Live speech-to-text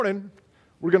Morning,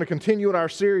 we're going to continue in our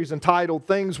series entitled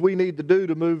Things We Need to Do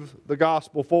to Move the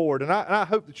Gospel Forward. And I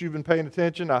hope that you've been paying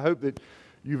attention. I hope that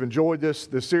you've enjoyed this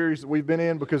series that we've been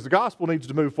in, because the gospel needs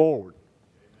to move forward.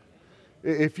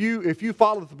 If you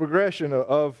follow the progression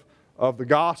of the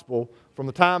gospel from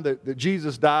the time that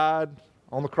Jesus died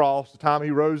on the cross, the time he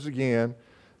rose again,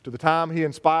 to the time he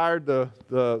inspired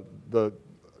the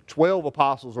 12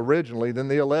 apostles originally, then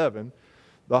the 11,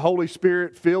 the Holy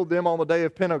Spirit filled them on the day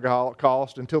of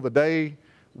Pentecost until the day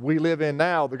we live in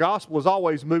now, the gospel has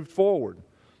always moved forward.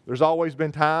 There's always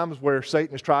been times where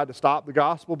Satan has tried to stop the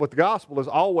gospel, but the gospel has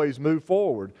always moved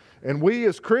forward. And we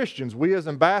as Christians, we as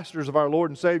ambassadors of our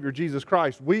Lord and Savior Jesus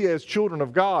Christ, we as children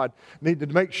of God need to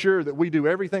make sure that we do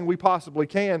everything we possibly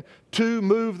can to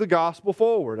move the gospel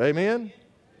forward. Amen?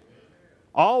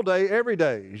 All day, every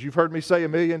day. As you've heard me say a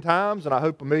million times, and I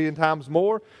hope a million times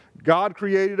more, God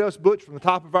created us, butch, from the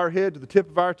top of our head to the tip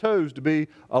of our toes to be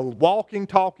a walking,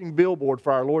 talking billboard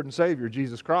for our Lord and Savior,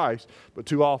 Jesus Christ, but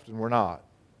too often we're not.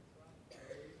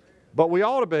 But we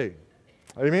ought to be.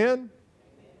 Amen?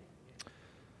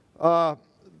 The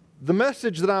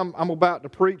message that I'm about to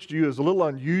preach to you is a little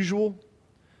unusual.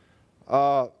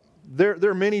 There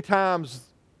are many times,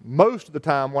 most of the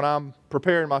time when I'm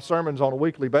preparing my sermons on a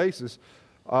weekly basis,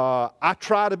 I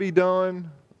try to be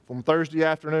done from Thursday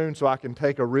afternoon so I can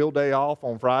take a real day off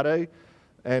on Friday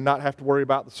and not have to worry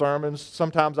about the sermons.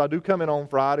 Sometimes I do come in on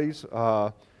Fridays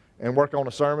and work on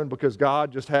a sermon because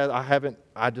God just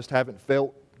I just haven't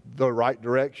felt the right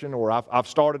direction, or I've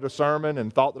started a sermon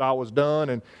and thought that I was done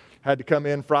and had to come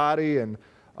in Friday. And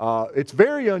it's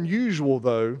very unusual,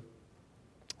 though,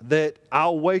 that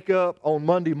I'll wake up on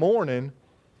Monday morning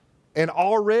and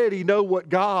already know what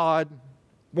God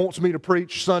wants me to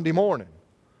preach Sunday morning.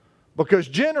 Because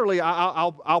generally,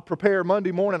 I'll prepare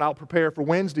Monday morning, I'll prepare for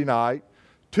Wednesday night.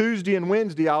 Tuesday and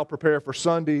Wednesday, I'll prepare for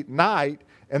Sunday night.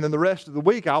 And then the rest of the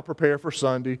week, I'll prepare for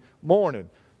Sunday morning.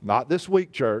 Not this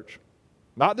week, church.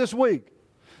 Not this week.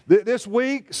 This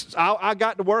week, I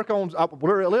got to work on,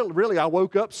 really, I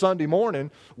woke up Sunday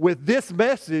morning with this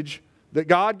message that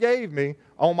God gave me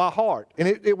on my heart. And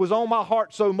it was on my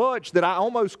heart so much that I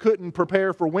almost couldn't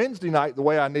prepare for Wednesday night the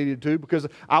way I needed to, because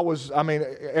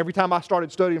every time I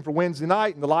started studying for Wednesday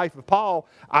night in the life of Paul,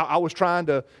 I was trying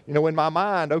to, in my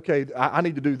mind, okay, I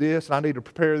need to do this, and I need to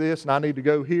prepare this, and I need to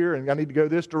go here, and I need to go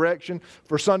this direction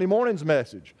for Sunday morning's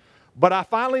message. But I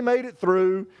finally made it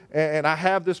through, and I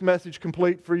have this message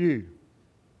complete for you.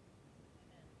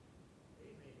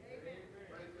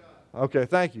 Okay,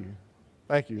 thank you.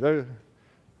 Thank you.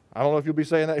 I don't know if you'll be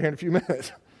saying that here in a few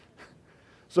minutes.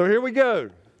 So here we go.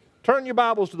 Turn your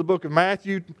Bibles to the book of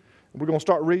Matthew. We're going to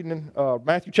start reading in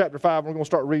Matthew chapter 5. We're going to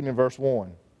start reading in verse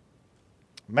 1.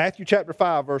 Matthew chapter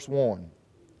 5, verse 1.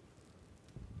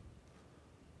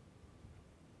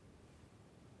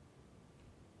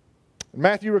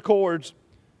 Matthew records,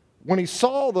 when he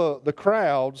saw the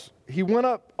crowds, he went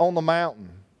up on the mountain.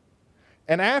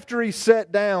 And after he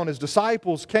sat down, his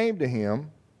disciples came to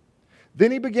him.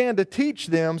 Then he began to teach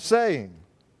them, saying,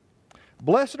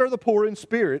 Blessed are the poor in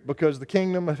spirit, because the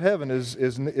kingdom of heaven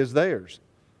is theirs.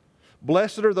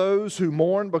 Blessed are those who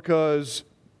mourn, because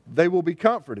they will be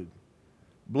comforted.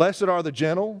 Blessed are the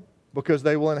gentle, because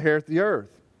they will inherit the earth.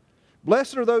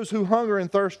 Blessed are those who hunger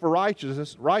and thirst for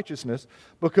righteousness,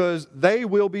 because they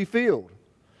will be filled.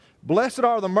 Blessed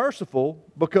are the merciful,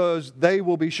 because they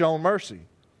will be shown mercy.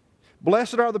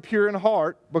 Blessed are the pure in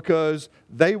heart, because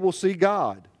they will see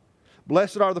God.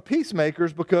 Blessed are the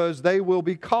peacemakers, because they will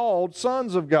be called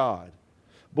sons of God.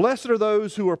 Blessed are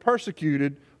those who are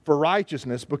persecuted for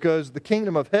righteousness, because the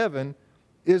kingdom of heaven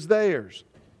is theirs.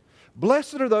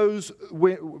 Blessed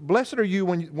are you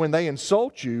when they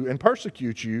insult you and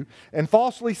persecute you and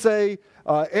falsely say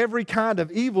every kind of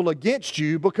evil against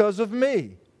you because of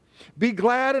me. Be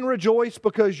glad and rejoice,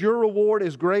 because your reward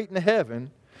is great in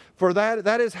heaven, for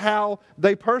that is how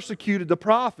they persecuted the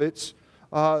prophets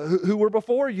who were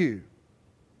before you.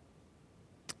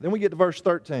 Then we get to verse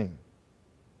 13.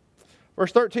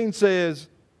 Verse 13 says,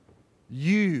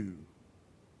 you.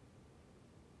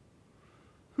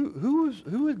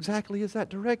 Who exactly is that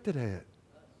directed at?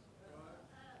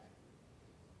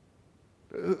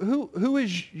 Who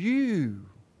is you?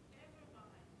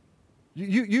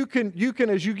 You can,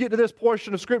 as you get to this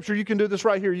portion of Scripture, you can do this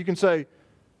right here. You can say,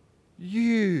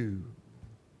 you.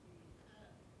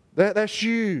 That's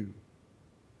you.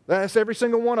 That's every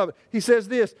single one of it. He says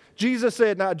this. Jesus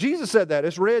said that.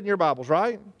 It's read in your Bibles,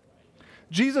 right?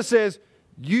 Jesus says,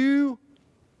 you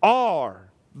are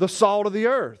the salt of the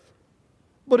earth.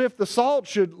 But if the salt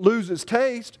should lose its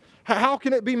taste, how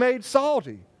can it be made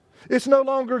salty? It's no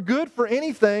longer good for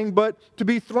anything but to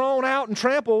be thrown out and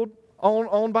trampled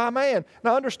on by man.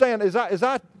 Now understand,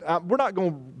 we're not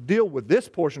going to deal with this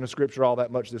portion of Scripture all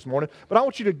that much this morning, but I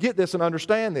want you to get this and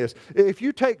understand this. If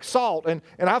you take salt, and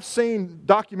I've seen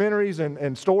documentaries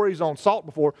and stories on salt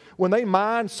before, when they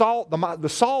mine salt, the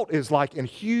salt is like in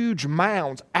huge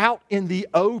mounds out in the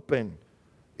open.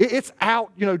 It's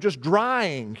out, just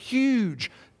drying,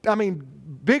 huge. I mean,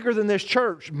 bigger than this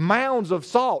church, mounds of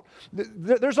salt.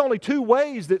 There's only two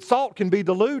ways that salt can be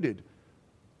diluted.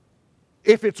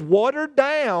 If it's watered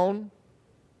down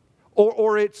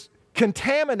or it's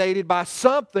contaminated by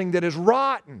something that is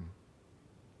rotten.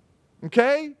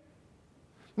 Okay?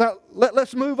 Now,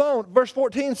 let's move on. Verse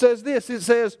 14 says this. It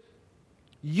says,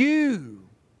 you.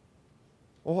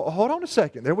 Well, hold on a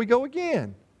second. There we go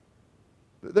again.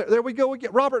 There we go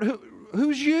again. Robert,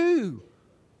 who's you?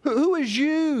 Who is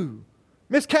you?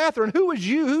 Miss Catherine, who is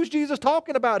you? Who's Jesus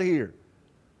talking about here?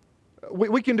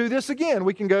 We can do this again.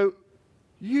 We can go,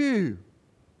 you.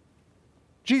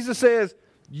 Jesus says,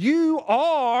 you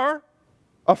are,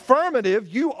 affirmative,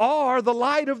 you are the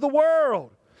light of the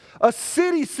world. A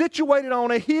city situated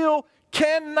on a hill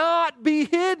cannot be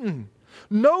hidden.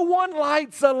 No one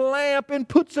lights a lamp and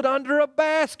puts it under a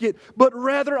basket, but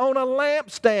rather on a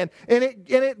lampstand, and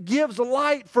it gives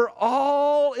light for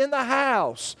all in the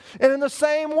house. And in the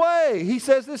same way, he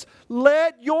says this,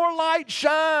 let your light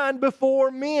shine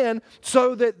before men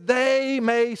so that they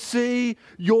may see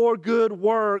your good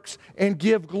works and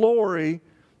give glory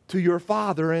to your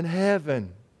Father in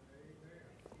heaven.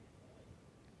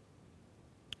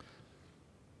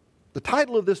 The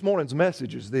title of this morning's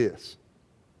message is this: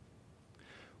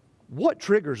 what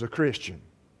triggers a Christian?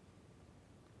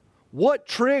 What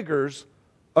triggers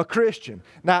a Christian?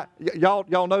 Now,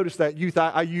 y'all notice that youth,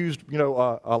 I used,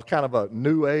 a kind of a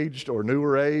new aged or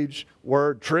newer age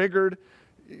word, triggered.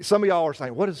 Some of y'all are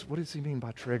saying, what does he mean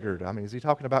by triggered? I mean, is he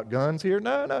talking about guns here?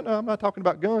 No, I'm not talking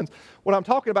about guns. What I'm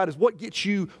talking about is what gets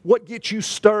you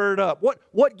stirred up,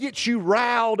 what gets you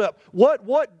riled up,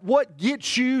 what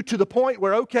gets you to the point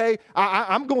where, okay,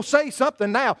 I'm going to say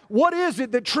something now. What is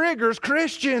it that triggers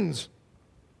Christians?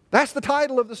 That's the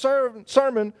title of the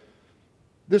sermon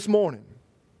this morning.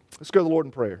 Let's go to the Lord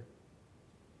in prayer.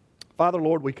 Father,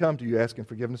 Lord, we come to you asking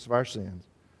forgiveness of our sins.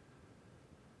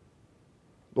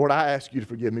 Lord, I ask you to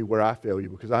forgive me where I fail you,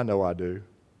 because I know I do.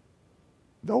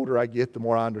 The older I get, the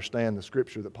more I understand the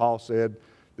Scripture that Paul said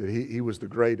that he was the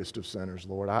greatest of sinners,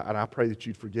 Lord. And I pray that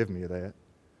you'd forgive me of that.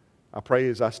 I pray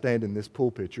as I stand in this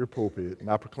pulpit, your pulpit, and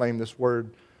I proclaim this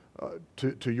word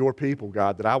to your people,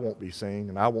 God, that I won't be seen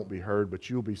and I won't be heard, but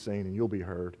you'll be seen and you'll be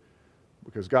heard.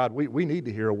 Because, God, we need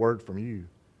to hear a word from you.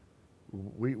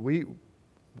 We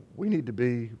need to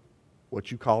be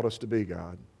what you called us to be,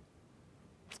 God.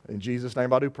 In Jesus'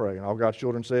 name I do pray. And all God's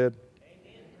children said,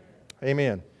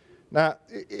 Amen. Now,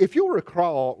 if you'll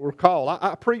recall,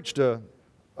 I preached a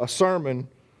sermon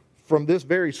from this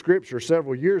very scripture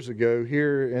several years ago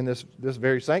here in this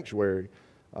very sanctuary.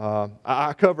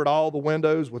 I covered all the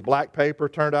windows with black paper,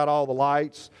 turned out all the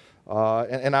lights,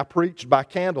 and I preached by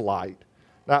candlelight.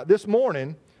 Now, this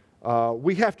morning,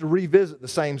 we have to revisit the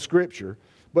same scripture,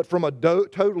 but from a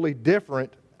totally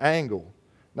different angle.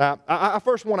 Now, I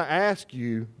first want to ask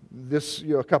you this,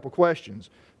 a couple questions.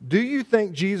 Do you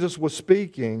think Jesus was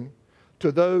speaking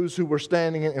to those who were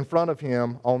standing in front of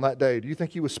him on that day? Do you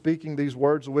think he was speaking these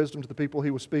words of wisdom to the people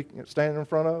he was standing in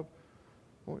front of?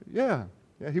 Well, yeah,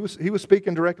 he was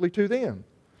speaking directly to them.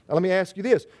 Now, let me ask you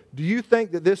this. Do you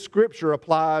think that this scripture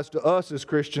applies to us as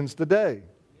Christians today?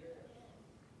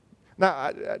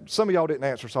 Now, some of y'all didn't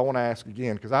answer, so I want to ask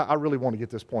again, because I really want to get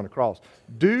this point across.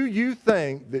 Do you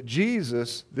think that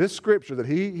Jesus, this scripture that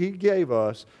he gave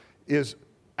us, is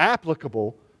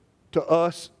applicable to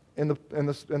us in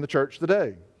the church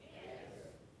today?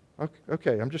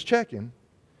 Okay, I'm just checking.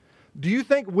 Do you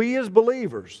think we as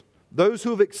believers, those who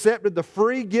have accepted the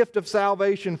free gift of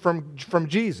salvation from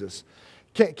Jesus,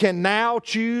 can now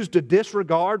choose to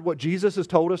disregard what Jesus has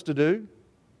told us to do?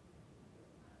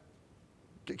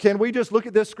 Can we just look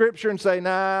at this scripture and say,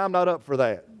 nah, I'm not up for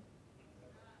that?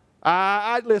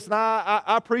 Listen, I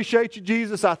appreciate you,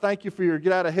 Jesus. I thank you for your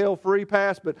get out of hell free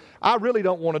pass, but I really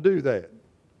don't want to do that.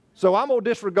 So I'm going to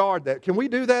disregard that. Can we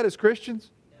do that as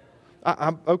Christians?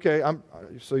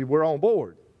 So we're on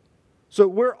board. So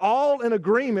we're all in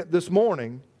agreement this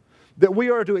morning that we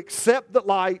are to accept the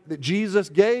light that Jesus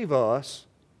gave us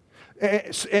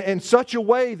in such a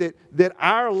way that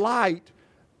our light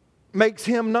makes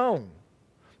him known.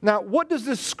 Now, what is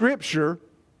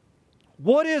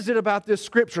it about this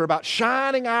scripture, about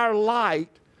shining our light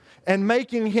and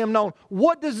making him known?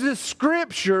 What does this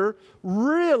scripture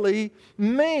really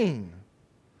mean?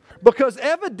 Because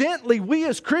evidently we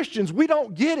as Christians, we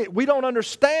don't get it. We don't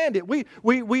understand it. We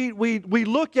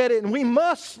look at it, and we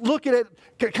must look at it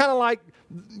kind of like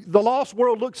the lost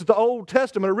world looks at the Old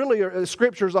Testament, or really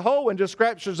Scripture as a whole, and just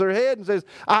scratches their head and says,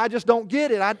 I just don't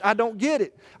get it. I don't get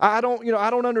it. I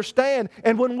don't understand.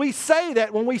 And when we say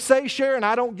that, when we say, Sharon,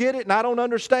 I don't get it and I don't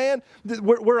understand,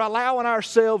 we're allowing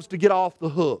ourselves to get off the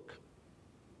hook.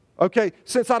 Okay,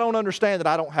 since I don't understand it,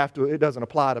 I don't have to, it doesn't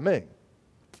apply to me.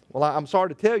 Well, I'm sorry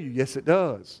to tell you, yes, it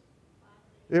does.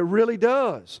 It really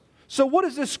does. So what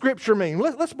does this Scripture mean?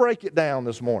 Let's break it down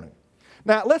this morning.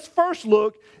 Now, let's first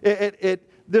look at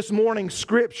this morning's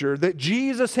Scripture that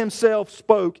Jesus Himself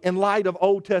spoke in light of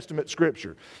Old Testament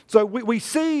Scripture. So we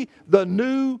see the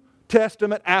New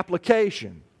Testament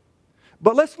application.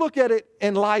 But let's look at it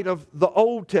in light of the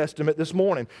Old Testament this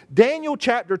morning. Daniel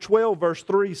chapter 12, verse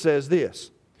 3 says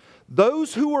this,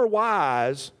 "Those who are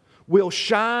wise will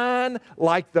shine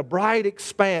like the bright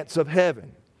expanse of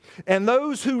heaven, and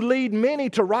those who lead many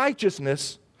to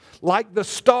righteousness like the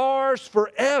stars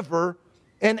forever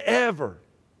and ever."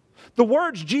 The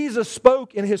words Jesus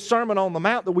spoke in His Sermon on the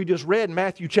Mount that we just read in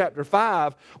Matthew chapter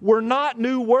 5 were not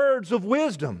new words of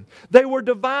wisdom. They were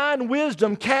divine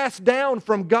wisdom cast down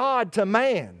from God to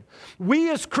man. We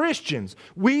as Christians,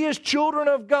 we as children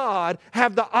of God,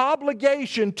 have the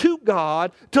obligation to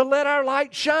God to let our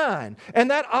light shine.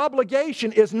 And that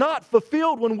obligation is not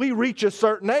fulfilled when we reach a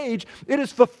certain age. It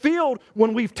is fulfilled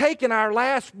when we've taken our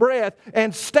last breath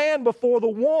and stand before the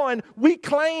one we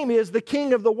claim is the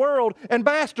King of the world and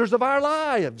masters of our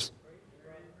lives.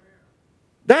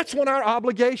 That's when our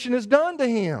obligation is done to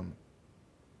Him.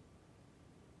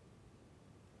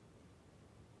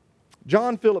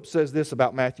 John Phillips says this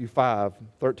about Matthew 5,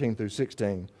 13 through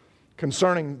 16,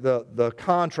 concerning the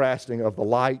contrasting of the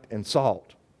light and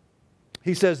salt.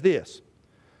 He says this,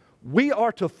 "We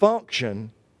are to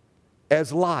function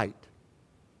as light."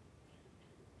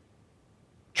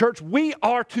 Church, we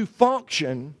are to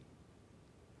function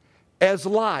as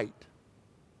light.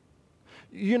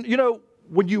 You know,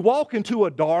 when you walk into a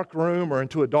dark room or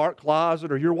into a dark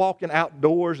closet, or you're walking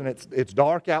outdoors and it's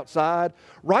dark outside,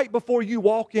 right before you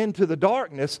walk into the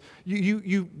darkness,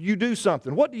 you do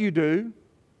something. What do?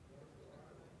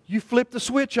 You flip the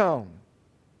switch on.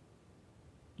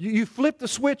 You flip the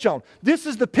switch on. This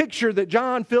is the picture that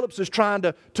John Phillips is trying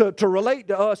to relate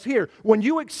to us here. When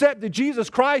you accepted Jesus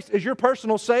Christ as your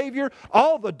personal Savior,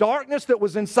 all the darkness that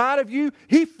was inside of you,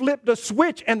 He flipped a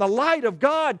switch and the light of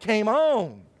God came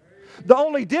on. The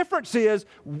only difference is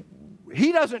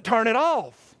He doesn't turn it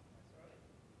off.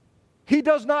 He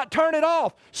does not turn it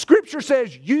off. Scripture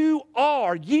says, ye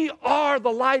are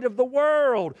the light of the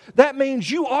world. That means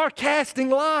you are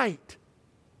casting light.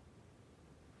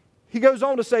 He goes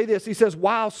on to say this. He says,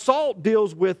 while salt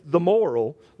deals with the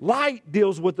moral, light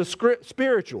deals with the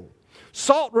spiritual.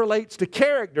 Salt relates to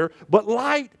character, but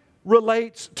light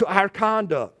relates to our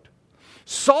conduct.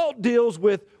 Salt deals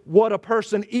with what a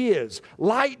person is.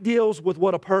 Light deals with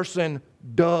what a person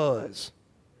does.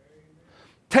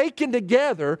 Taken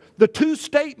together, the two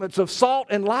statements of salt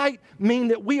and light mean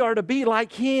that we are to be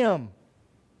like Him.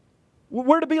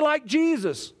 We're to be like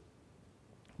Jesus.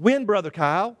 When, Brother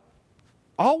Kyle?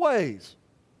 Always.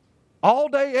 All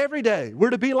day, every day. We're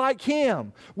to be like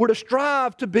Him. We're to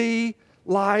strive to be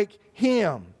like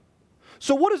Him.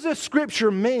 So what does this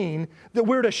Scripture mean that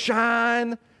we're to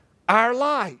shine our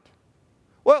light?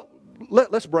 Well,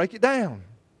 let's break it down.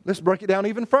 Let's break it down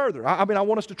even further. I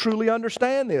want us to truly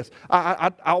understand this.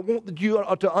 I want you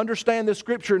to understand this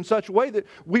Scripture in such a way that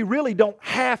we really don't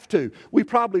have to. We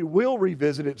probably will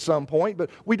revisit it at some point,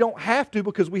 but we don't have to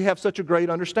because we have such a great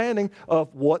understanding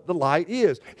of what the light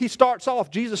is.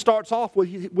 Jesus starts off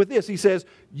with this. He says,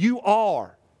 you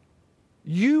are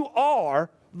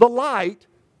the light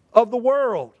of the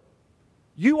world.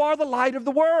 You are the light of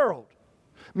the world.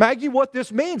 Maggie, what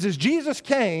this means is Jesus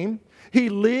came, He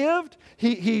lived,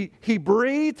 He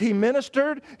breathed, He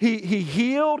ministered, He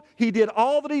healed, He did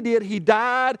all that He did. He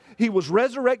died, He was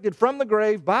resurrected from the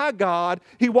grave by God.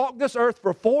 He walked this earth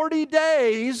for 40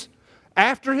 days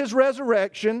after His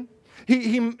resurrection.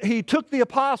 He took the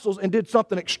apostles and did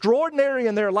something extraordinary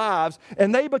in their lives,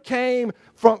 and they became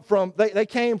they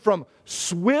came from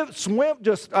sniveling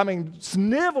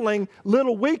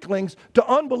little weaklings to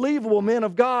unbelievable men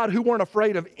of God who weren't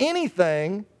afraid of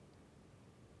anything.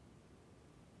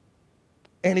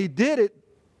 And He did it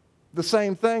the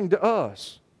same thing to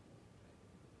us.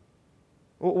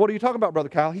 What are you talking about, Brother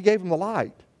Kyle? He gave them the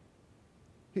light.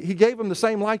 He gave them the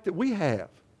same light that we have.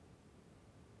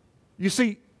 You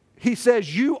see, He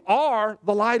says, you are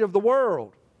the light of the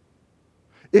world.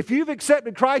 If you've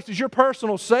accepted Christ as your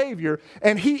personal Savior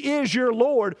and He is your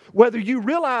Lord, whether you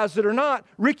realize it or not,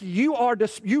 Ricky,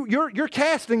 you're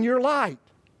casting your light.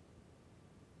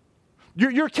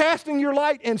 You're casting your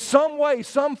light in some way,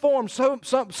 some form,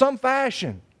 some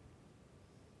fashion.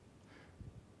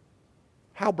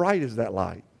 How bright is that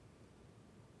light?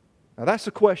 Now that's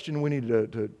the question we need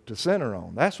to center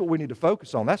on. That's what we need to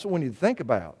focus on. That's what we need to think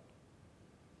about.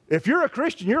 If you're a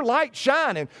Christian, your light's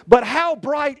shining, but how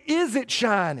bright is it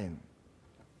shining?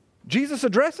 Jesus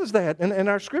addresses that in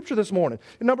our scripture this morning.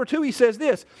 And number 2, He says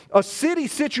this, a city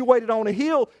situated on a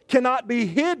hill cannot be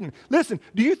hidden. Listen,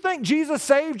 do you think Jesus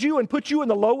saved you and put you in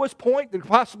the lowest point that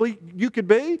possibly you could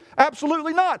be?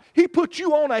 Absolutely not. He put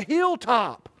you on a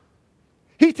hilltop.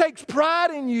 He takes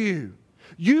pride in you.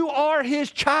 You are His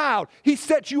child. He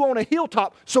sets you on a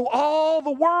hilltop so all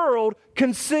the world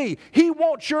can see. He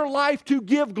wants your life to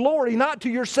give glory, not to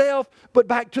yourself, but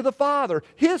back to the Father,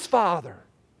 His Father.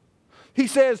 He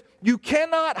says, you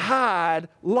cannot hide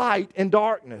light in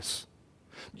darkness.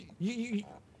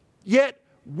 Yet,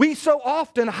 we so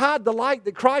often hide the light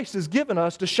that Christ has given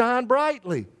us to shine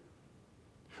brightly.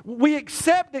 We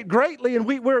accept it greatly and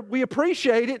we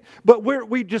appreciate it, but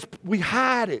we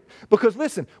hide it. Because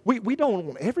listen, we don't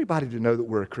want everybody to know that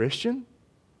we're a Christian.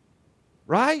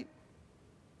 Right?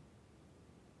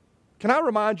 Can I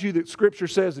remind you that Scripture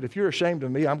says that if you're ashamed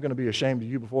of me, I'm going to be ashamed of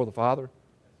you before the Father?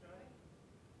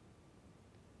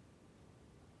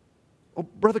 Oh,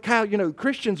 Brother Kyle,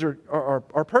 Christians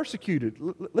are persecuted.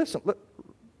 Listen,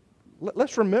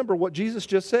 let's remember what Jesus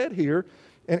just said here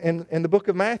in the book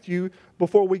of Matthew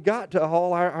before we got to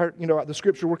all our the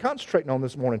scripture we're concentrating on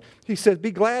this morning. He says,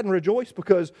 be glad and rejoice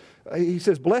because he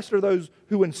says, blessed are those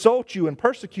who insult you and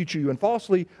persecute you and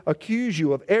falsely accuse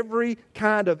you of every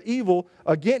kind of evil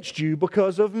against you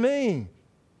because of me.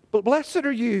 But blessed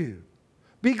are you.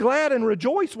 Be glad and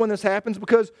rejoice when this happens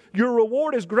because your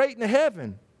reward is great in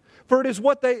heaven. For it is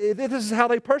this is how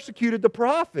they persecuted the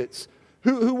prophets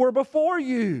who were before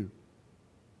you.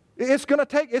 It's going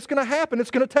to happen.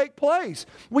 It's going to take place.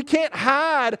 We can't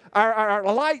hide our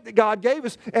light that God gave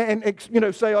us and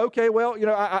say, okay, well,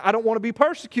 I don't want to be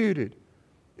persecuted.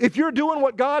 If you're doing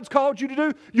what God's called you to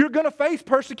do, you're going to face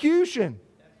persecution.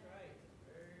 That's right.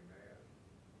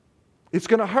 It's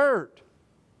going to hurt,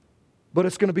 but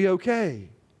it's going to be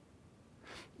okay.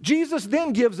 Jesus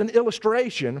then gives an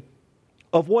illustration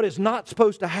of what is not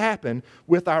supposed to happen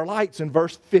with our lights in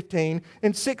verse 15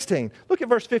 and 16. Look at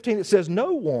verse 15. It says,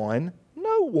 no one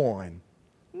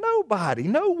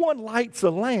lights a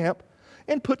lamp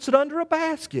and puts it under a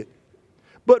basket,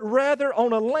 but rather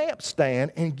on a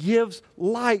lampstand and gives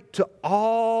light to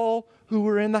all who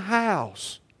are in the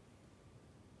house.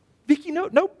 Vicki,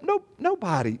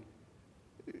 nobody.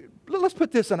 Let's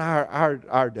put this in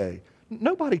our day.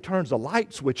 Nobody turns a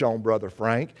light switch on, Brother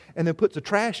Frank, and then puts a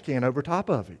trash can over top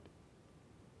of it.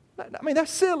 I mean,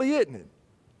 that's silly, isn't it?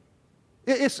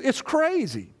 It's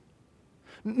crazy.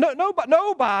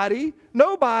 Nobody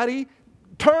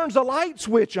turns a light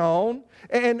switch on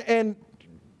and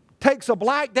takes a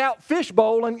blacked out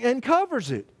fishbowl and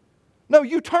covers it. No,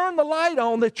 you turn the light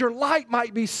on that your light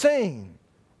might be seen.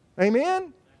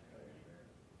 Amen?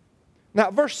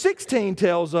 Now, verse 16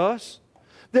 tells us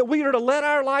that we are to let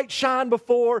our light shine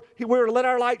before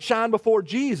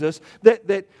Jesus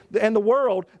and the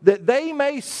world, that they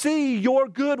may see your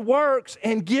good works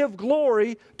and give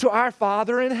glory to our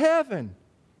Father in heaven.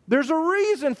 There's a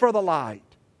reason for the light.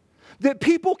 That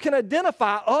people can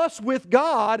identify us with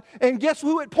God, and guess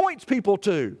who it points people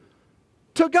to?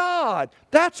 To God.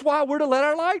 That's why we're to let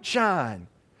our light shine.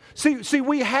 See,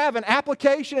 we have an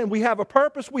application and we have a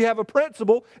purpose, we have a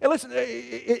principle, and listen,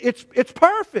 it's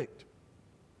perfect.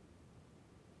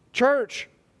 Church,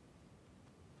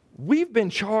 we've been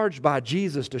charged by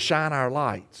Jesus to shine our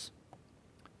lights,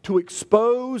 to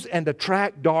expose and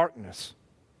attract darkness.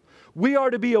 We are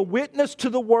to be a witness to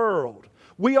the world.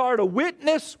 We are to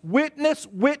witness,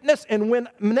 and when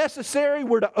necessary,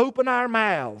 we're to open our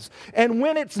mouths. And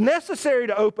when it's necessary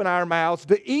to open our mouths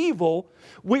to evil,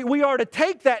 we are to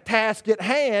take that task at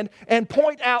hand and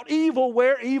point out evil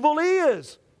where evil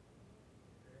is.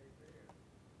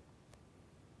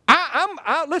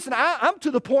 I'm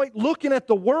to the point looking at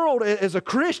the world as a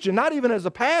Christian, not even as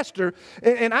a pastor,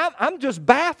 and I'm just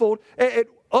baffled at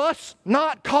us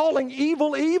not calling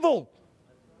evil evil.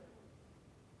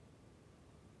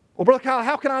 Well, Brother Kyle,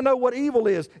 how can I know what evil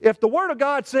is? If the Word of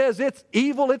God says it's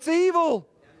evil, it's evil.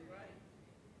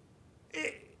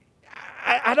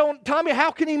 Tommy,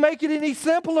 how can He make it any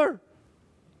simpler?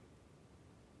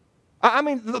 I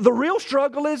mean, the real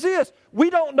struggle is this. We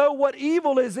don't know what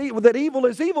evil is evil, that evil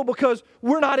is evil because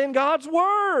we're not in God's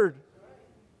Word.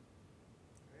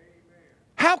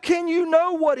 How can you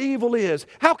know what evil is?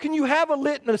 How can you have a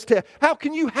litmus test? How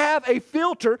can you have a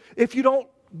filter if you don't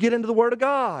get into the Word of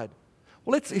God?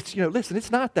 Well, listen, it's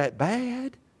not that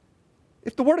bad.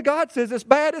 If the Word of God says it's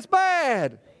bad, it's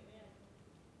bad.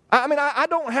 I mean, I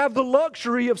don't have the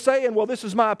luxury of saying, well, this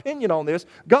is my opinion on this.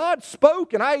 God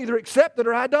spoke, and I either accept it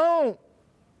or I don't.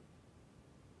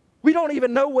 We don't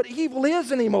even know what evil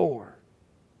is anymore.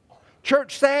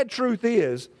 Church, sad truth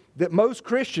is that most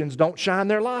Christians don't shine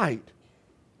their light.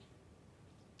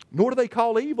 Nor do they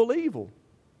call evil evil.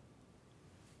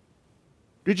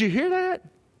 Did you hear that?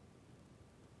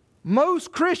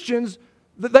 Most Christians,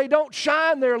 they don't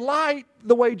shine their light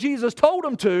the way Jesus told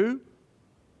them to,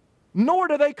 nor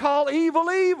do they call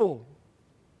evil evil.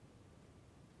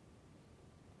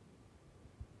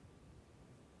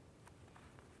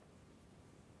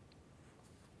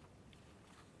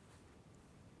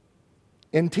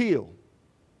 Until.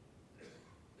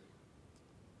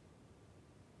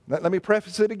 Let me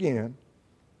preface it again.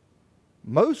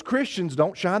 Most Christians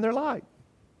don't shine their light.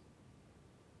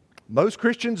 Most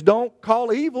Christians don't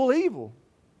call evil evil.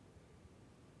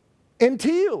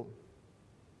 Until.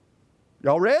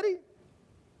 Y'all ready?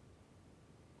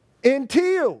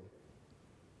 Until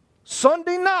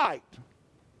Sunday night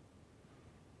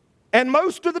and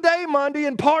most of the day Monday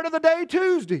and part of the day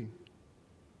Tuesday.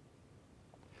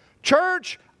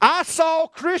 Church, I saw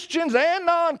Christians and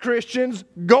non-Christians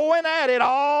going at it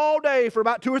all day for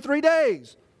about 2 or 3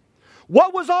 days.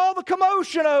 What was all the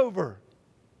commotion over?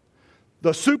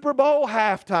 The Super Bowl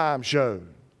halftime show.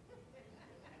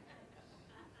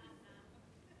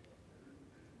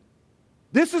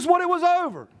 This is what it was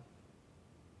over.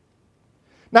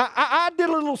 Now, I did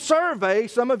a little survey,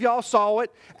 some of y'all saw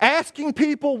it, asking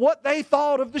people what they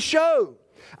thought of the show.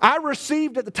 I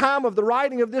received at the time of the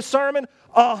writing of this sermon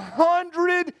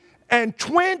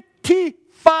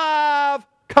 125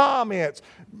 comments.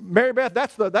 Mary Beth,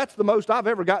 that's the most I've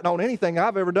ever gotten on anything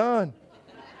I've ever done.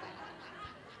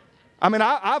 I mean,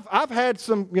 I've had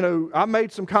some, I've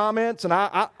made some comments, and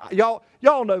y'all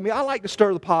know me. I like to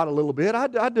stir the pot a little bit.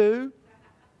 I do.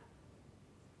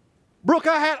 Brooke,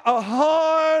 I had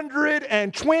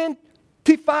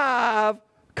 125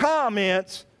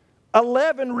 comments,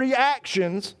 11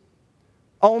 reactions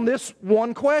on this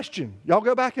one question. Y'all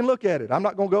go back and look at it. I'm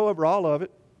not going to go over all of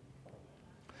it.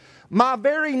 My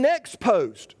very next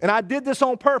post, and I did this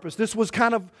on purpose. This was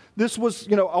on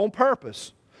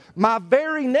purpose. My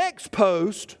very next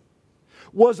post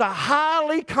was a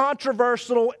highly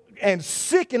controversial and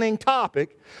sickening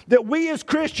topic that we as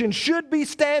Christians should be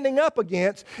standing up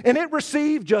against, and it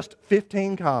received just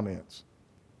 15 comments.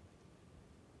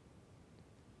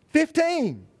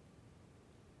 15.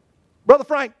 Brother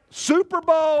Frank, Super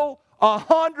Bowl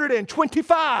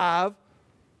 125,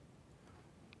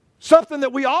 something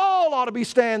that we all ought to be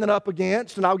standing up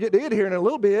against, and I'll get to it here in a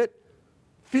little bit.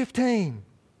 15.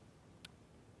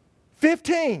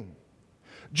 15.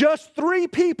 Just 3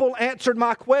 people answered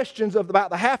my questions about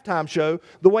the halftime show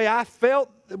the way I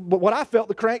felt, what I felt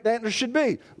the correct answer should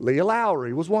be. Leah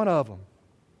Lowry was one of them.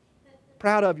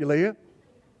 Proud of you, Leah.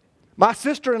 My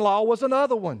sister-in-law was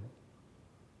another one.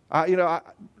 I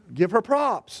give her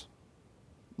props.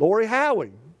 Lori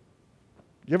Howie,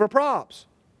 give her props.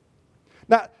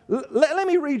 Now, let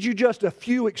me read you just a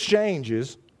few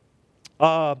exchanges.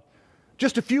 That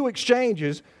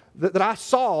I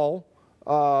saw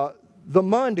the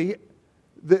Monday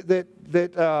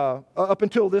that up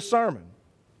until this sermon.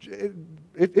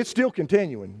 It's still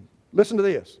continuing. Listen to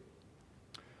this.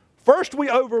 First we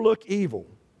overlook evil.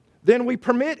 Then we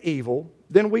permit evil.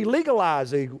 Then we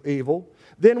legalize evil.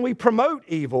 Then we promote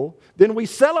evil. Then we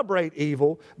celebrate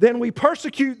evil. Then we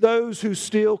persecute those who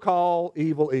still call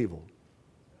evil evil.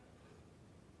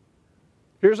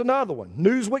 Here's another one.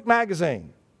 Newsweek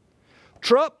magazine.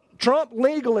 Trump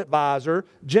legal advisor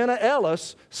Jenna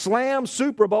Ellis slams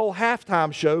Super Bowl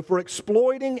halftime show for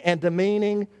exploiting and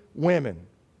demeaning women.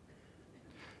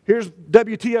 Here's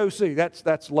WTOC,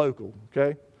 that's local,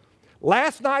 okay?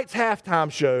 Last night's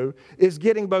halftime show is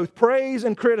getting both praise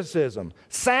and criticism.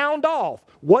 Sound off.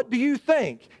 What do you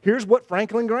think? Here's what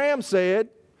Franklin Graham said.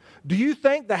 Do you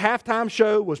think the halftime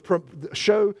show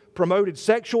promoted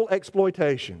sexual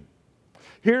exploitation?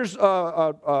 Here's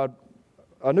a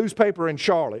newspaper in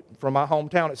Charlotte from my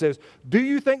hometown. It says, do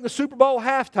you think the Super Bowl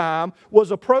halftime was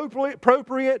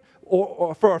appropriate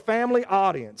or for a family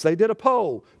audience? They did a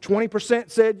poll.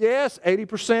 20% said yes,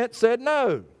 80% said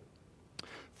no.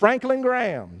 Franklin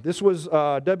Graham, this was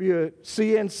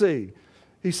WCNC.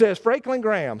 He says, Franklin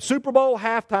Graham, Super Bowl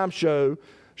halftime show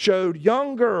showed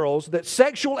young girls that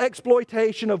sexual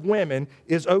exploitation of women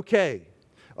is okay.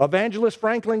 Evangelist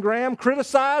Franklin Graham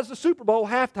criticized the Super Bowl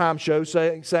halftime show,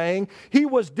 saying he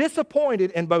was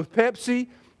disappointed in both Pepsi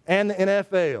and the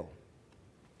NFL.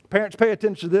 Parents, pay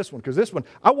attention to this one, because this one,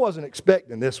 I wasn't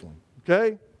expecting this one,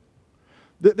 okay?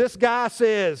 This guy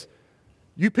says,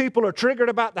 you people are triggered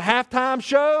about the halftime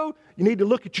show, you need to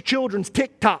look at your children's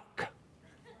TikTok.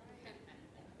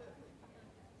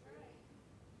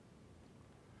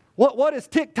 What is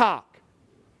TikTok?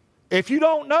 If you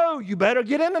don't know, you better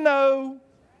get in the know.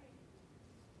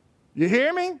 You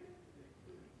hear me?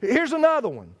 Here's another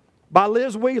one by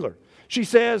Liz Wheeler. She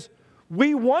says,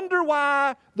 we wonder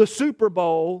why the Super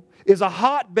Bowl is a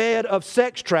hotbed of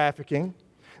sex trafficking.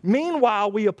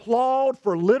 Meanwhile, we applaud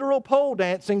for literal pole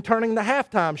dancing turning the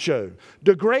halftime show.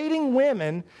 Degrading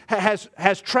women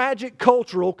has tragic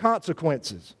cultural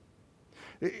consequences.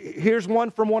 Here's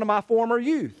one from one of my former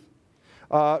youth.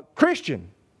 Christian.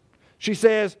 She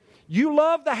says, you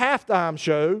love the halftime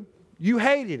show, you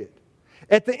hated it.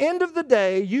 At the end of the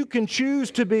day, you can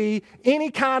choose to be any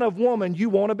kind of woman you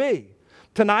want to be.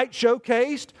 Tonight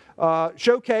showcased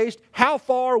how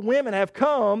far women have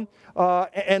come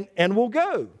and will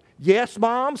go. Yes,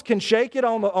 moms can shake it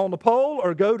on the pole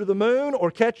or go to the moon or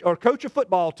coach a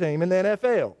football team in the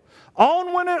NFL.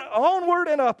 Onward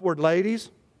and upward, ladies.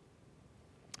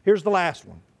 Here's the last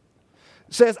one.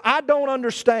 It says, I don't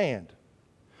understand.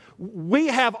 We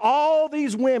have all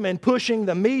these women pushing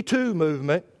the Me Too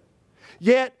movement,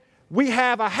 yet we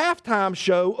have a halftime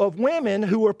show of women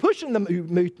who are pushing the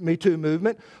Me Too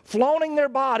movement, flaunting their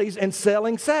bodies and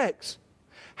selling sex.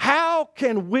 How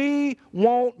can we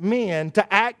want men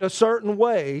to act a certain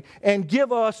way and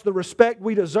give us the respect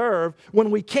we deserve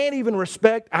when we can't even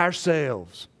respect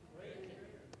ourselves?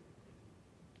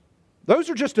 Those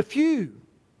are just a few.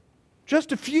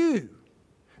 Just a few.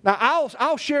 Now,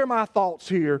 I'll share my thoughts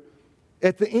here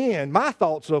at the end, my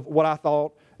thoughts of what I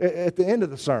thought at the end of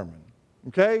the sermon.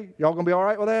 Okay? Y'all going to be all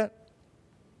right with that?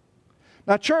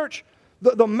 Now, church,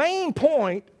 the main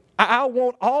point I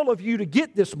want all of you to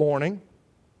get this morning,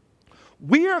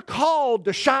 we are called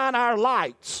to shine our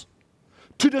lights,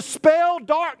 to dispel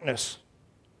darkness.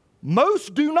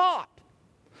 Most do not.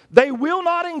 They will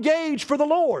not engage for the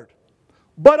Lord.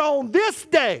 But on this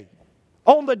day,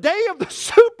 on the day of the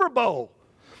Super Bowl,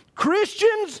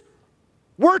 Christians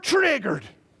were triggered.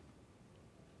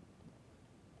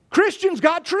 Christians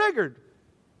got triggered.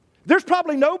 There's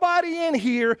probably nobody in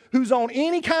here who's on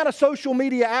any kind of social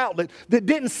media outlet that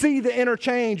didn't see the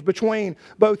interchange between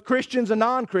both Christians and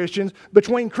non-Christians,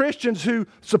 between Christians who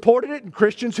supported it and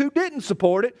Christians who didn't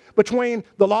support it, between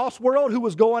the lost world who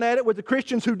was going at it with the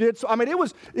Christians who did. I mean, it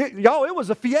was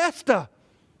a fiesta.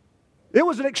 It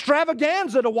was an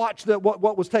extravaganza to watch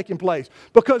what was taking place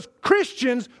because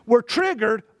Christians were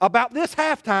triggered about this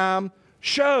halftime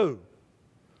show.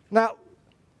 Now,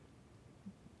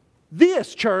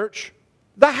 this church,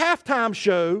 the halftime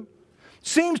show,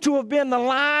 seems to have been the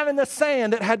line in the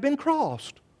sand that had been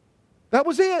crossed. That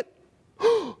was it.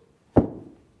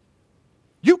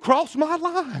 You crossed my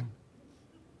line.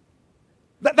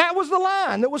 That was the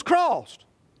line that was crossed.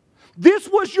 This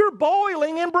was your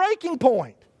boiling and breaking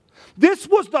point. This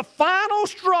was the final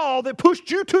straw that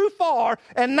pushed you too far,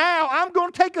 and now I'm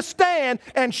going to take a stand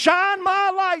and shine my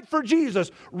light for Jesus.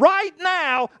 Right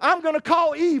now, I'm going to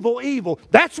call evil, evil.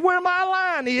 That's where my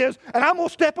line is, and I'm going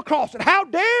to step across it. How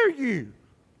dare you?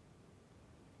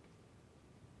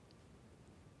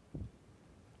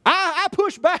 I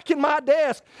pushed back in my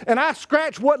desk, and I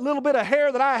scratched what little bit of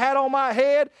hair that I had on my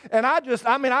head, and I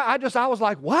was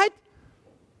like, what?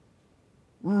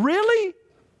 Really?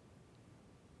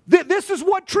 This is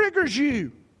what triggers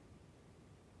you.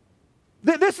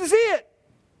 This is it.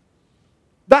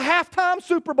 The halftime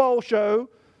Super Bowl show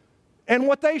and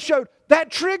what they showed,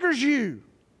 that triggers you.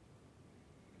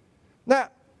 Now,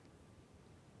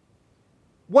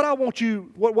 what I want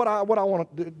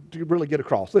to really get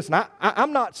across. Listen,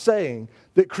 I'm not saying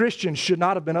that Christians should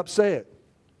not have been upset.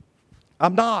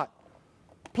 I'm not.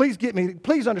 Please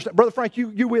understand. Brother Frank,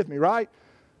 you with me, right?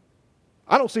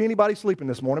 I don't see anybody sleeping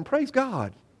this morning. Praise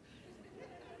God.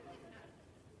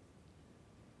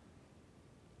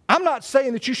 I'm not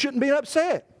saying that you shouldn't be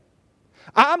upset.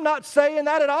 I'm not saying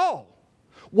that at all.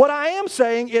 What I am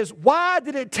saying is, why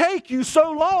did it take you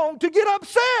so long to get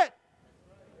upset?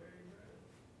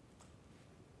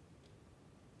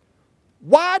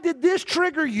 Why did this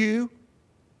trigger you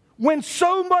when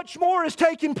so much more is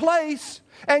taking place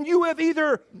and you have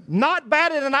either not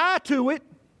batted an eye to it,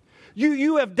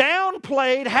 you have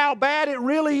downplayed how bad it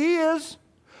really is,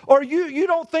 or you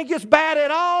don't think it's bad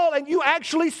at all and you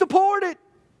actually support it?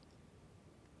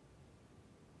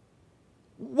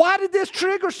 Why did this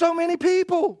trigger so many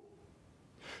people?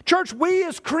 Church, we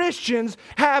as Christians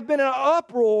have been in an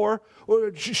uproar,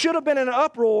 or should have been in an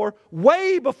uproar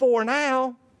way before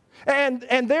now. And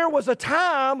there was a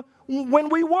time when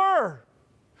we were.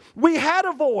 We had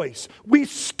a voice. We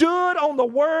stood on the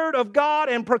Word of God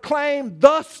and proclaimed,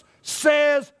 "Thus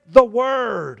says the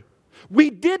Word." We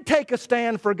did take a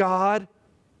stand for God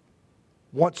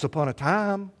once upon a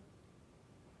time.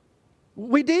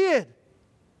 We did.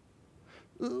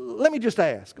 Let me just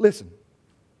ask, listen.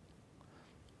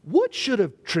 What should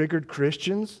have triggered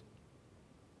Christians?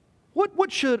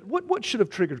 What should have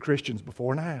triggered Christians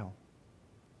before now?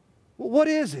 What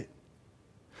is it?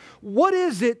 What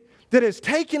is it that has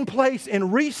taken place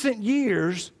in recent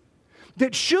years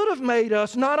that should have made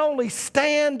us not only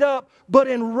stand up, but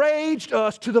enraged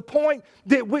us to the point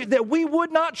that we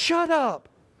would not shut up?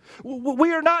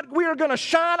 We are going to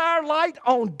shine our light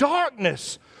on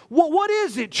darkness. What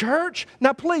is it, church?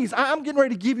 Now, please, I'm getting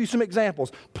ready to give you some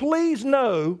examples. Please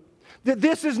know that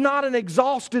this is not an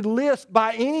exhausted list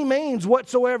by any means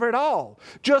whatsoever at all.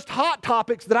 Just hot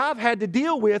topics that I've had to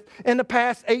deal with in the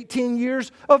past 18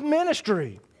 years of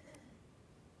ministry.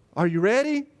 Are you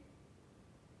ready?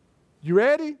 You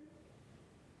ready?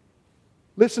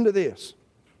 Listen to this.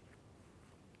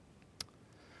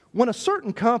 When a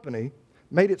certain company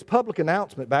made its public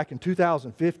announcement back in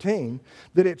 2015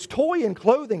 that its toy and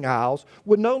clothing aisles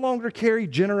would no longer carry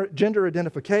gender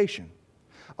identification,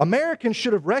 Americans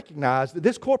should have recognized that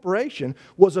this corporation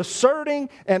was asserting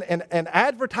and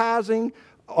advertising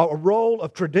a role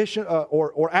of tradition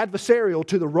or adversarial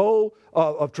to the role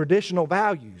of traditional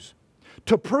values.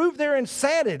 To prove their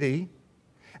insanity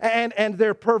and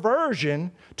their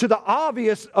perversion to the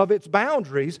obvious of its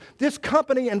boundaries, this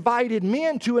company invited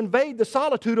men to invade the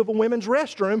solitude of a women's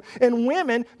restroom, and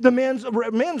women the men's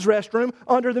restroom,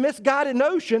 under the misguided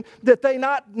notion that they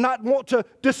not want to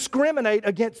discriminate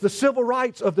against the civil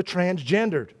rights of the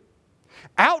transgendered.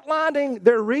 Outlining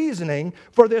their reasoning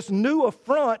for this new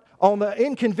affront on the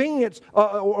inconvenience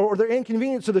or the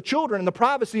inconvenience of the children and the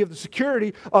privacy of the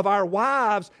security of our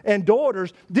wives and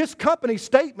daughters, this company's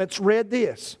statements read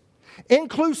this: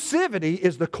 "Inclusivity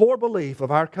is the core belief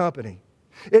of our company.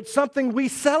 It's something we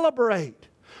celebrate.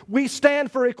 We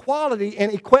stand for equality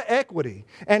and equity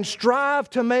and strive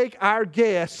to make our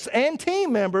guests and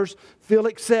team members feel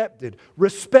accepted,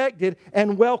 respected,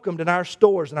 and welcomed in our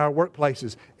stores and our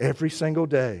workplaces every single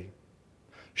day."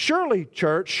 Surely,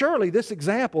 church, surely this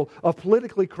example of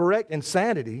politically correct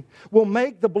insanity will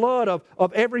make the blood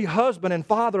of every husband and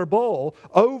father boil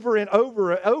over and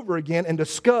over again in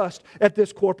disgust at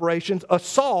this corporation's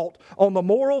assault on the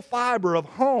moral fiber of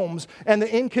homes and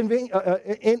the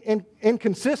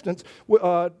inconsistence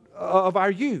of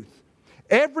our youth.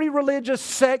 Every religious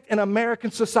sect in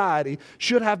American society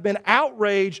should have been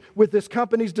outraged with this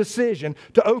company's decision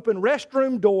to open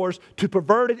restroom doors to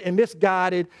perverted and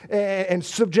misguided and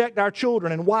subject our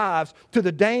children and wives to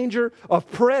the danger of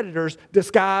predators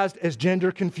disguised as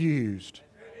gender confused.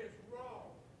 That is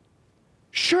wrong.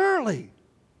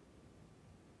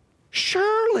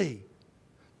 Surely,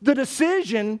 the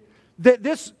decision that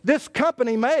this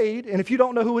company made, and if you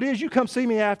don't know who it is, you come see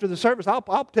me after the service, I'll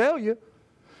tell you.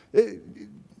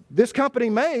 This company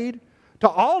made to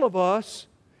all of us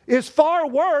is far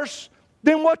worse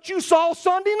than what you saw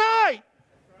Sunday night.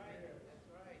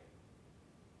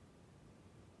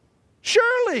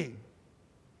 Surely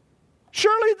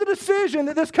the decision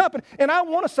that this company, and I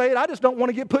want to say it, I just don't want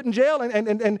to get put in jail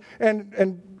and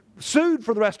sued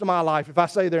for the rest of my life if I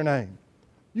say their name.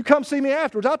 You come see me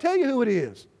afterwards, I'll tell you who it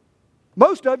is.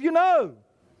 Most of you know.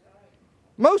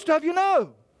 Most of you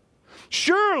know.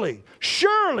 Surely,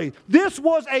 this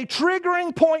was a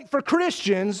triggering point for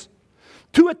Christians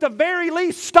to, at the very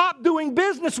least, stop doing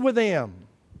business with them.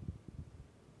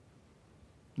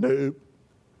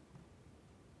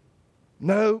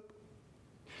 Nope.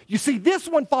 You see, this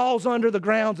one falls under the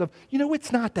grounds of,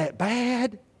 it's not that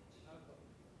bad.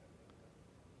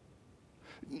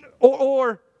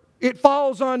 Or it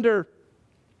falls under,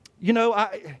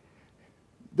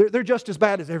 they're just as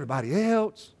bad as everybody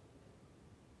else.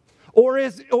 Or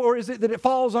is it that it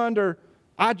falls under,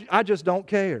 I just don't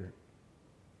care?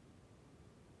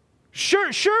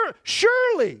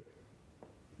 Surely,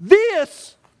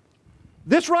 this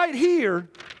right here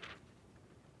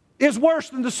is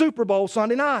worse than the Super Bowl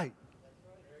Sunday night.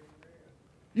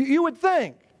 You would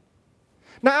think.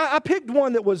 Now, I picked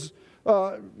one that was,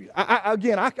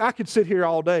 I could sit here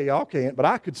all day. Y'all can't, but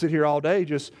I could sit here all day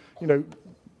just,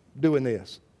 doing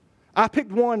this. I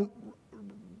picked one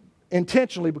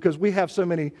intentionally because we have so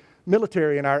many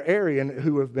military in our area and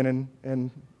who have been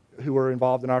in who are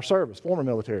involved in our service, former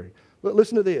military. But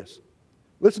listen to this.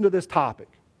 Listen to this topic,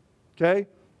 okay?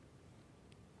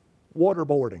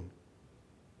 Waterboarding.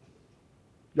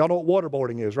 Y'all know what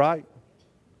waterboarding is, right?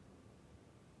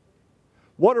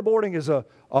 Waterboarding is a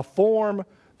form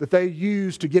that they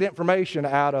used to get information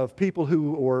out of people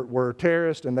who were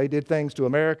terrorists and they did things to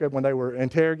America when they were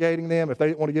interrogating them. If they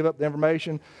didn't want to give up the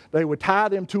information, they would tie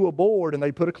them to a board and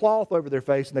they'd put a cloth over their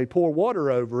face and they'd pour water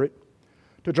over it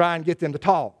to try and get them to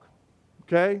talk.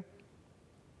 Okay?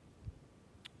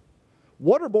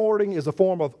 Waterboarding is a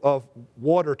form of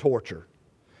water torture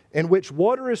in which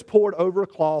water is poured over a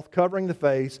cloth covering the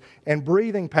face and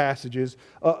breathing passages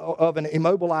of an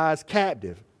immobilized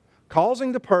captive,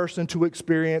 causing the person to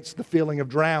experience the feeling of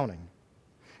drowning.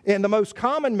 In the most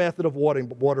common method of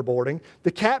waterboarding,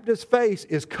 the captive's face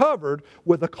is covered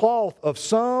with a cloth of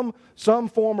some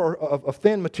form of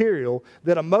thin material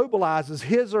that immobilizes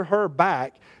his or her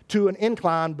back to an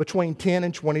incline between 10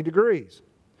 and 20 degrees.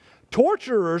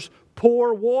 Torturers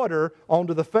pour water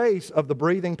onto the face of the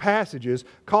breathing passages,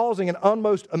 causing an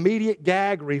almost immediate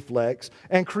gag reflex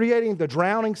and creating the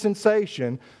drowning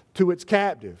sensation to its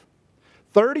captive.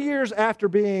 30 years after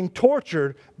being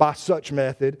tortured by such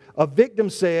method, a victim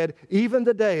said, "Even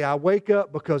today I wake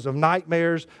up because of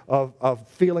nightmares of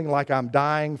feeling like I'm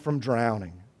dying from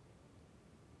drowning."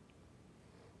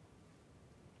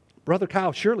 Brother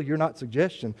Kyle, surely you're not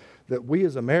suggesting that we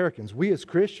as Americans, we as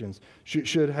Christians,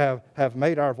 should have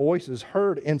made our voices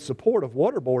heard in support of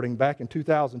waterboarding back in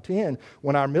 2010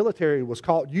 when our military was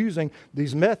caught using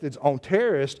these methods on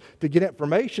terrorists to get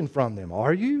information from them,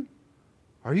 are you?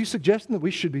 Are you suggesting that we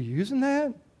should be using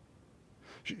that?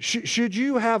 Should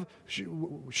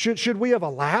we have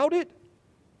allowed it?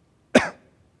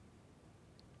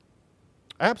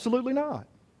 Absolutely not.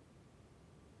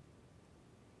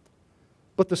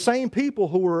 But the same people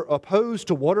who were opposed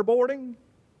to waterboarding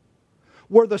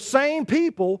were the same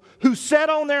people who sat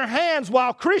on their hands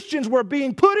while Christians were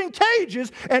being put in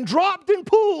cages and dropped in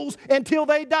pools until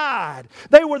they died.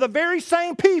 They were the very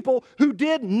same people who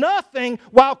did nothing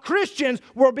while Christians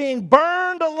were being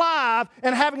burned alive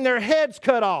and having their heads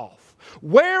cut off.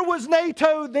 Where was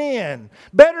NATO then?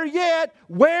 Better yet,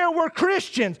 where were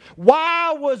Christians?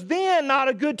 Why was then not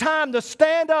a good time to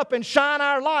stand up and shine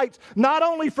our lights, not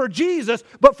only for Jesus,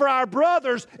 but for our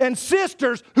brothers and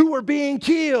sisters who were being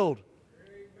killed?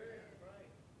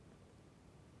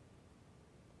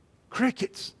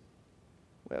 Crickets.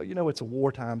 Well, it's a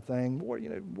wartime thing.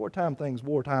 Wartime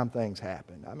things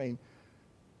happen. I mean,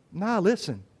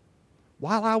 listen.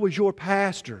 While I was your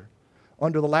pastor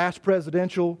under the last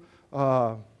presidential,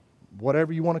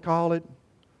 whatever you want to call it,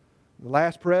 the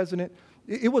last president,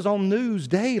 it was on news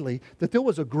daily that there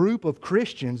was a group of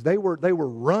Christians. They were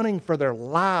running for their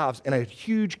lives in a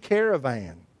huge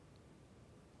caravan.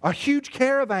 A huge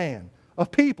caravan of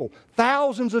people,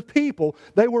 thousands of people.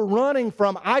 They were running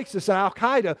from ISIS and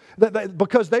Al-Qaeda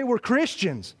because they were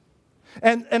Christians.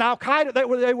 And Al-Qaeda,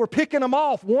 they were picking them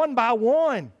off one by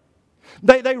one.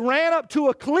 They ran up to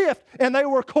a cliff and they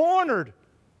were cornered.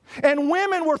 And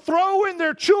women were throwing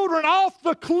their children off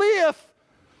the cliff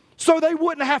so they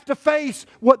wouldn't have to face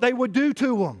what they would do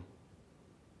to them.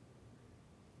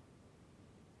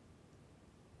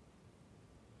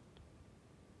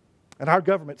 And our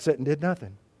government sat and did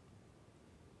nothing.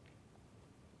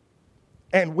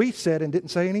 And we sat and didn't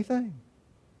say anything.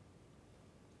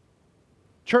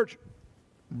 Church,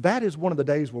 that is one of the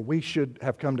days where we should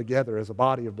have come together as a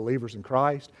body of believers in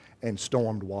Christ and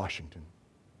stormed Washington.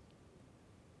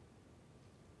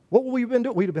 What would we have been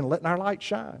doing? We'd have been letting our light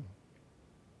shine.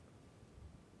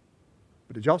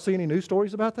 But did y'all see any news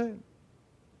stories about that?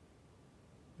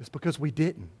 It's because we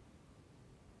didn't.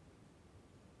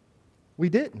 We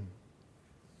didn't.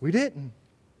 We didn't.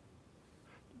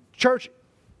 Church,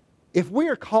 if we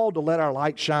are called to let our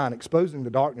light shine, exposing the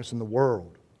darkness in the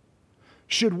world,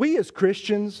 should we as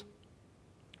Christians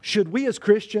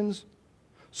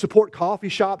support coffee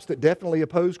shops that definitely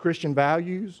oppose Christian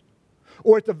values?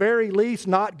 Or at the very least,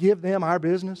 not give them our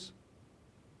business?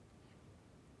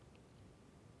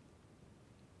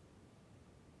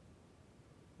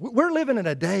 We're living in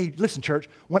a day, listen church,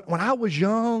 when I was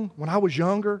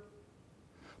younger,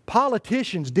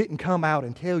 politicians didn't come out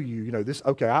and tell you, this,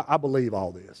 okay, I believe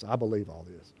all this. I believe all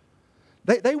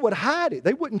this. They would hide it.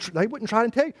 They wouldn't try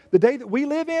to tell you. The day that we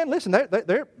live in, listen,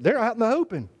 they're out in the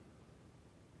open.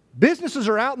 Businesses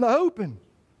are out in the open.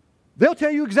 They'll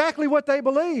tell you exactly what they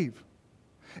believe.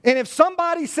 And if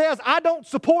somebody says, I don't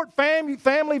support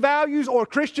family values or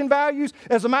Christian values,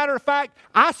 as a matter of fact,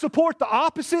 I support the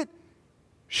opposite,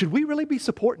 should we really be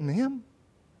supporting them?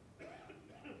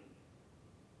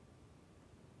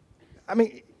 I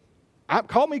mean,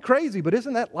 call me crazy, but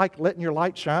isn't that like letting your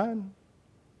light shine?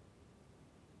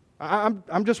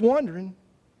 I'm just wondering.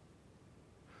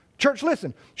 Church,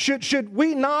 listen, should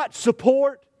we not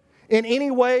support in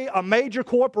any way a major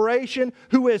corporation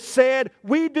who has said,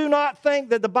 we do not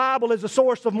think that the Bible is a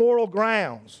source of moral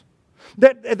grounds,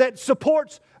 that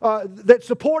support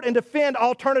and defend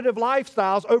alternative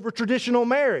lifestyles over traditional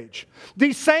marriage?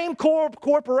 These same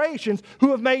corporations who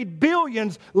have made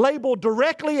billions labeled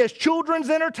directly as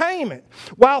children's entertainment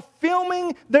while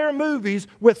filling their movies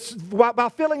with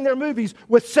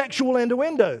sexual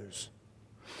innuendos.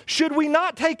 Should we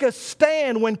not take a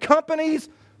stand when companies,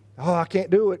 I can't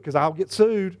do it because I'll get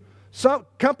sued. Some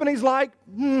companies like,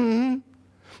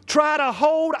 try to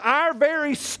hold our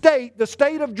very state, the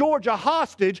state of Georgia,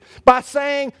 hostage by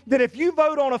saying that if you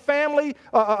vote on a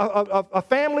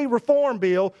family reform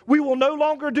bill, we will no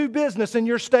longer do business in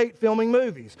your state filming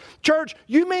movies. Church,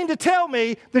 you mean to tell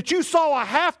me that you saw a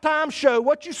halftime show,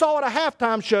 what you saw at a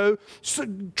halftime show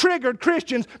triggered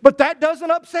Christians, but that doesn't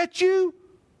upset you?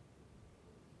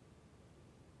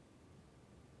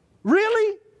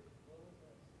 Really?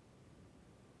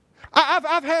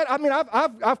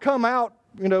 I've come out,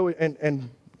 and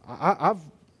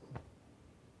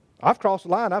I've crossed the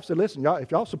line. I've said, listen, y'all, if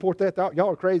y'all support that,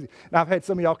 y'all are crazy. And I've had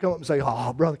some of y'all come up and say,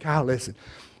 oh, Brother Kyle, listen,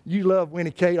 you love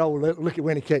Winnie Kate. Oh, look at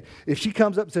Winnie Kate. If she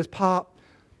comes up and says, Pop,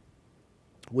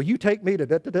 will you take me to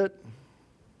da-da-da?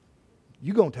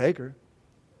 You gonna take her.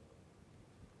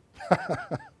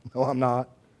 No, I'm not.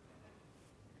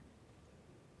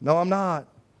 No, I'm not.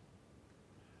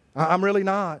 I'm really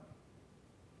not.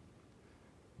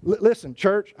 Listen,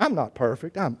 church, I'm not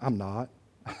perfect. I'm not.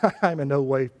 I'm in no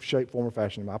way, shape, form, or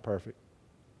fashion am I perfect.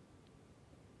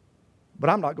 But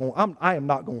I am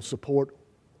not going to support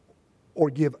or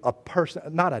give a person,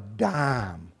 not a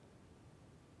dime,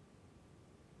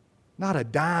 that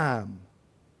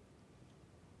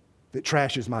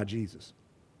trashes my Jesus.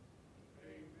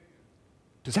 Amen.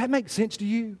 Does that make sense to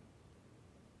you?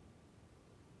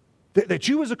 That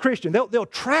you as a Christian, they'll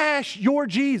trash your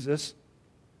Jesus,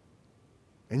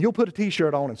 and you'll put a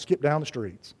t-shirt on and skip down the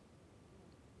streets.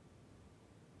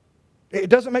 It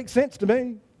doesn't make sense to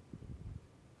me.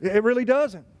 It really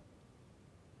doesn't.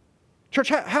 Church,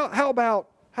 how about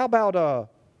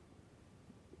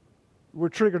we're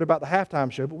triggered about the halftime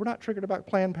show, but we're not triggered about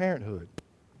Planned Parenthood.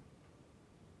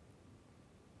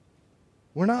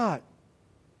 We're not.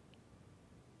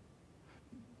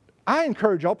 I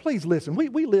encourage y'all, please listen. We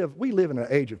live in an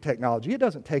age of technology. It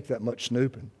doesn't take that much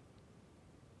snooping.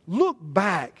 Look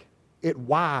back at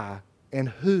why and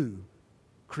who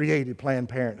created Planned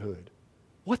Parenthood,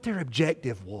 what their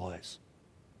objective was.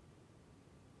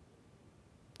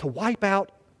 To wipe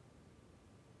out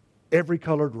every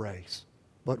colored race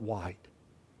but white.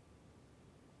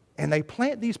 And they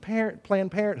plant these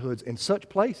Planned Parenthoods in such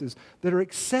places that are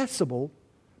accessible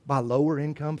by lower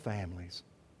income families,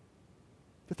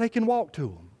 that they can walk to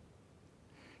them.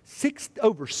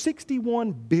 Over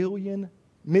 61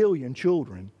 million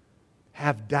children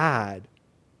have died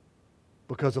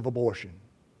because of abortion.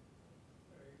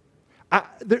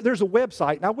 There's a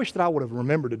website, and I wish that I would have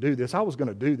remembered to do this. I was going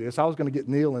to do this. I was going to get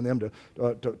Neil and them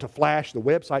to flash the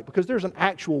website, because there's an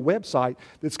actual website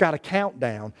that's got a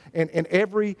countdown. And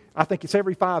I think it's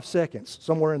every 5 seconds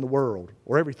somewhere in the world,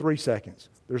 or every 3 seconds,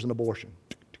 there's an abortion.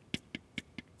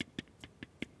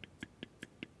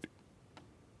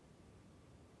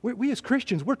 We as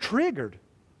Christians, we're triggered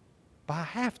by a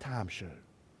halftime show.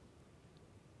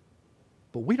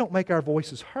 But we don't make our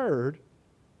voices heard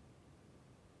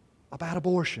about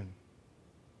abortion.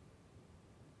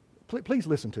 Please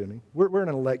listen to me. We're in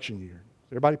an election year.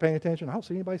 Is everybody paying attention? I don't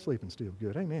see anybody sleeping still.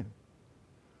 Good, amen.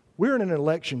 We're in an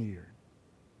election year.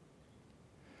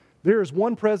 There is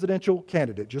one presidential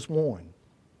candidate, just one.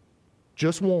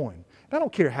 Just one. And I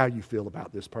don't care how you feel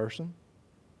about this person.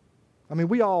 I mean,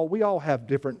 we all have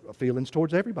different feelings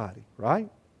towards everybody, right?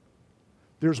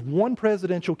 There's one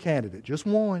presidential candidate, just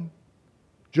one,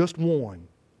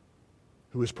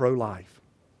 who is pro-life.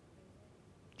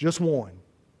 Just one.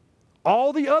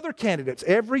 All the other candidates,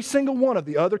 every single one of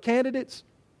the other candidates,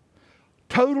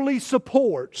 totally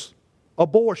supports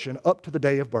abortion up to the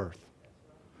day of birth.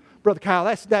 Brother Kyle,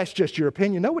 that's just your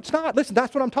opinion. No, it's not. Listen,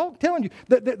 that's what I'm telling you.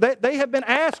 They have been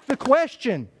asked the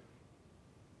question.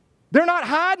 They're not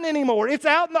hiding anymore. It's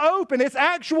out in the open. It's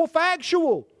actual,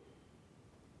 factual.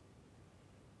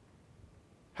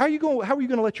 How are you going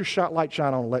to let your light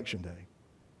shine on Election Day?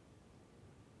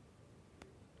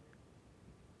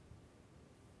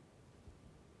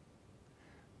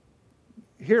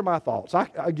 Here are my thoughts. I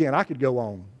could go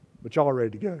on, but y'all are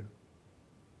ready to go.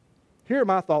 Here are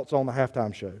my thoughts on the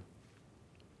halftime show.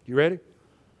 You ready?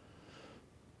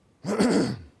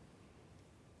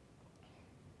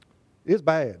 It's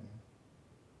bad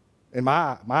in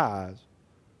my eyes.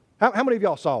 How many of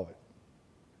y'all saw it?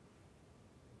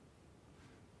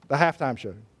 The halftime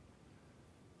show.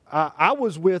 I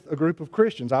was with a group of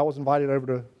Christians. I was invited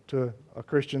over to a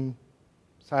Christian's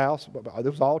house, but it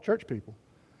was all church people.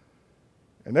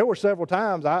 And there were several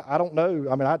times, I don't know,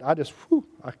 I mean, I just,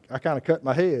 I kind of cut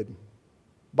my head.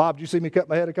 Bob, did you see me cut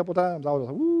my head a couple times? I was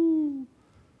like, whoo.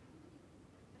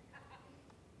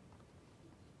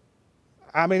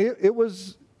 I mean, it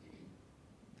was,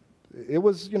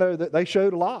 you know, they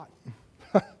showed a lot.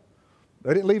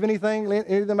 They didn't leave anything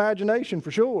in the imagination, for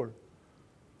sure.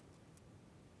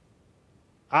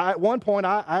 At one point,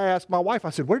 I asked my wife,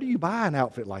 I said, where do you buy an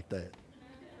outfit like that?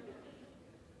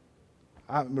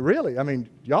 Really? I mean,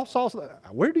 y'all saw,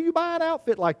 where do you buy an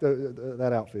outfit like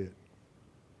that outfit?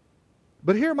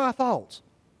 But here are my thoughts.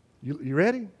 You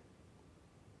ready?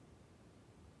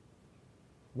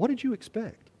 What did you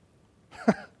expect?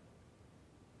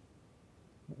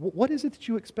 What is it that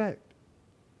you expect?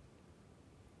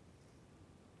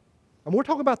 And we're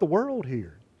talking about the world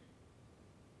here.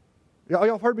 Y'all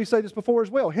have heard me say this before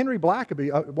as well. Henry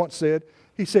Blackaby once said,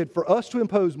 he said, for us to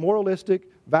impose moralistic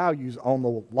values on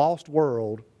the lost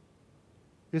world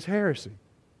is heresy.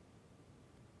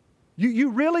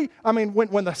 You really, I mean,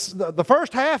 when the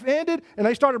first half ended and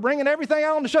they started bringing everything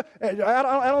out on the show,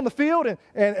 out on the field,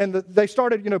 and they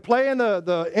started, you know, playing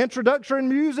the introductory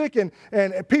music, and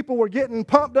people were getting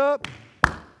pumped up,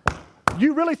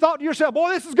 you really thought to yourself, boy,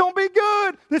 this is going to be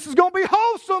good. This is going to be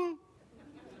wholesome.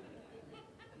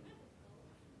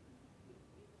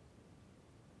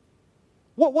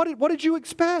 What did you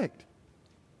expect?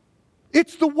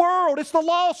 It's the world. It's the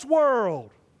lost world.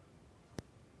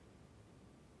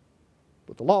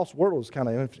 But the lost world has kind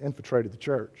of infiltrated the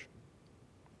church.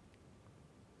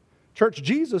 Church,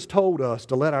 Jesus told us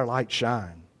to let our light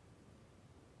shine.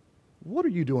 What are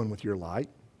you doing with your light?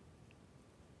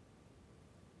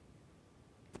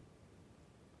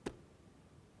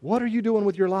 What are you doing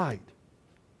with your light?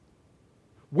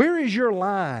 Where is your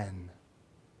line,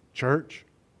 church?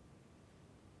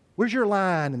 Where's your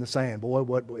line in the sand, boy?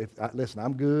 Listen,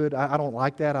 I'm good. I don't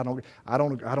like that. I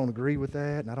don't agree with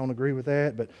that, and I don't agree with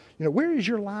that. But you know, where is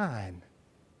your line?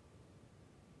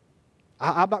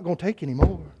 I'm not going to take any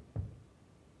more.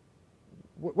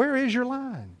 Where is your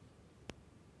line?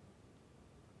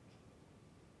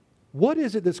 What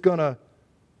is it that's going to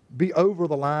be over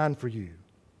the line for you?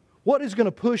 What is going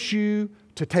to push you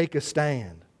to take a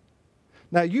stand?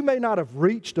 Now, you may not have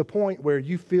reached a point where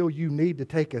you feel you need to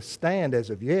take a stand as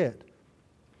of yet,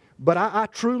 but I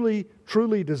truly,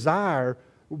 truly desire,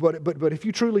 but if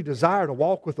you truly desire to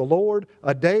walk with the Lord,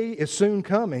 a day is soon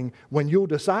coming when you'll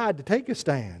decide to take a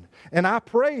stand. And I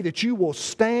pray that you will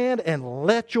stand and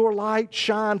let your light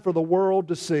shine for the world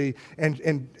to see,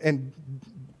 and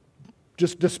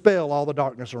just dispel all the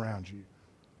darkness around you.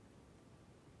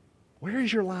 Where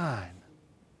is your line?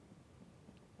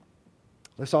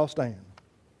 Let's all stand.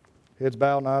 Heads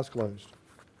bowed and eyes closed.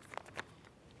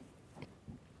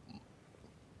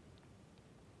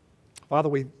 Father,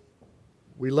 we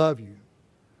love you.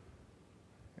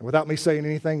 And without me saying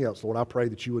anything else, Lord, I pray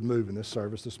that you would move in this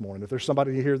service this morning. If there's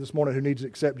somebody here this morning who needs to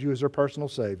accept you as their personal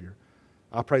Savior,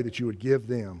 I pray that you would give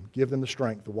them the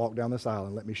strength to walk down this aisle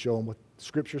and let me show them what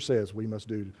Scripture says we must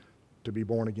do to be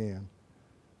born again.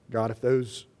 God, if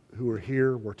those who are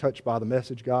here were touched by the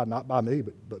message, God, not by me,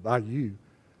 but by you,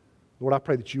 Lord, I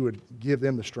pray that you would give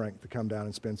them the strength to come down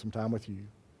and spend some time with you.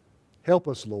 Help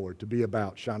us, Lord, to be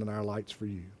about shining our lights for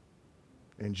you.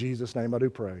 In Jesus' name I do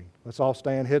pray. Let's all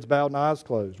stand, heads bowed and eyes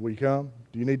closed. Will you come?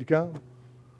 Do you need to come?